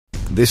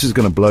This is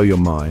going to blow your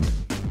mind.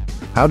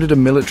 How did a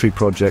military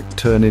project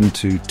turn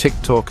into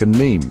TikTok and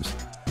memes?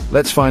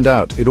 Let's find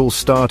out. It all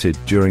started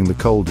during the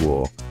Cold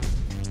War.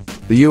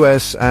 The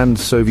US and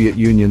Soviet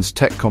Union's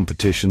tech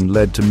competition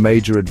led to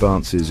major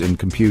advances in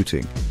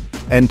computing.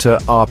 Enter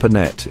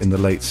ARPANET in the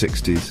late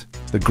 60s,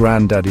 the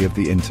granddaddy of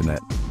the internet.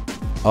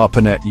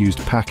 ARPANET used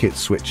packet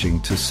switching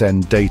to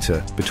send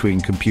data between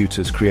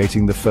computers,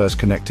 creating the first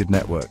connected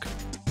network.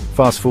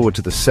 Fast forward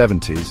to the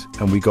 70s,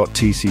 and we got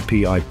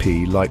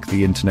TCP/IP, like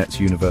the internet's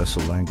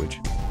universal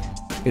language.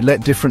 It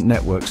let different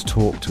networks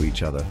talk to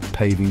each other,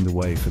 paving the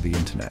way for the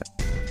internet.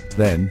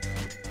 Then,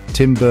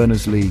 Tim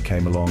Berners-Lee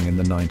came along in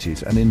the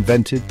 90s and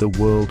invented the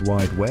World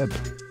Wide Web.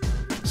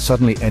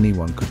 Suddenly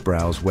anyone could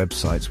browse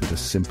websites with a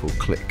simple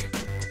click.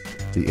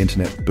 The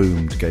internet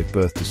boomed, gave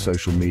birth to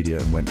social media,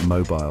 and went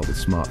mobile with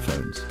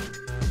smartphones.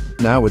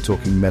 Now we're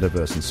talking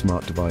metaverse and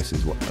smart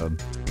devices.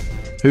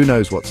 Who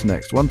knows what's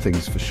next? One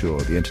thing's for sure,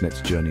 the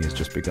internet's journey has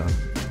just begun.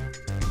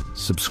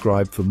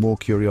 Subscribe for more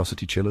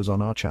Curiosity Chillers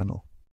on our channel.